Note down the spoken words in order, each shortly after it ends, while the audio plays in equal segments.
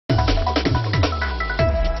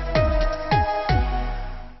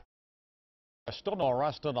still no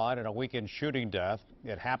arrest tonight in a weekend shooting death.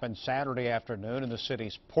 It happened Saturday afternoon in the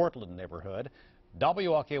city's Portland neighborhood.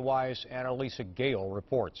 WLKY's Annalisa Gale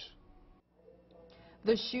reports.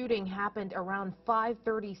 The shooting happened around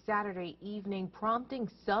 5:30 Saturday evening, prompting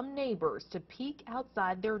some neighbors to peek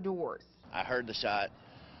outside their doors. I heard the shot.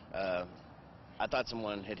 I thought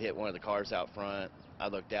someone had hit one of the cars out front. I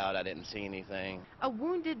looked out, I didn't see anything. A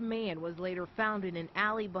wounded man was later found in an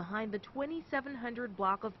alley behind the 2700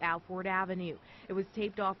 block of Alford Avenue. It was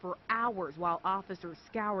taped off for hours while officers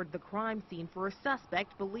scoured the crime scene for a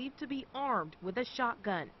suspect believed to be armed with a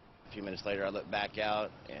shotgun. A few minutes later, I looked back out,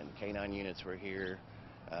 and K9 units were here,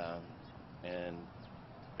 and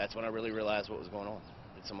that's when I really realized what was going on.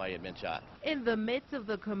 Somebody had been shot. In the midst of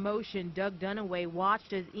the commotion, Doug Dunaway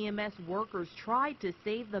watched as EMS workers tried to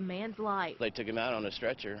save the man's life. They took him out on a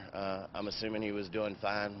stretcher. I'm assuming he was doing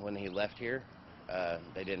fine when he left here.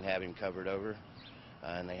 They didn't have him covered over,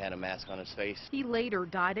 and they had a mask on his face. He later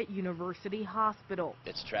died at University Hospital.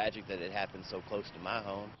 It's tragic that it happened so close to my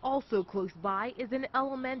home. Also close by is an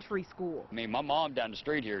elementary school. I mean, my mom down the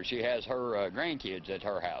street here, she has her grandkids at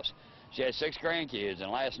her house. She has 6 grandkids,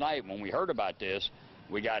 and last night when we heard about this,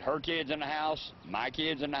 we got her kids in the house, my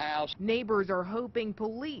kids in the house. Neighbors are hoping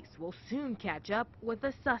police will soon catch up with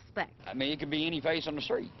the suspect. I mean, it could be any face on the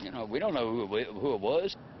street. You know, we don't know who it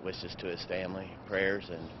was. Wishes to his family, prayers,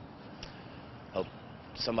 and hope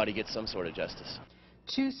somebody gets some sort of justice.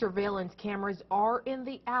 2 surveillance cameras are in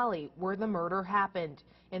the alley where the murder happened.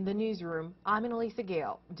 In the newsroom, I'm Annalisa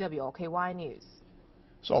Gale, WLKY News.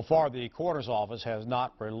 So far, the coroner's office has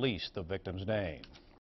not released the victim's name.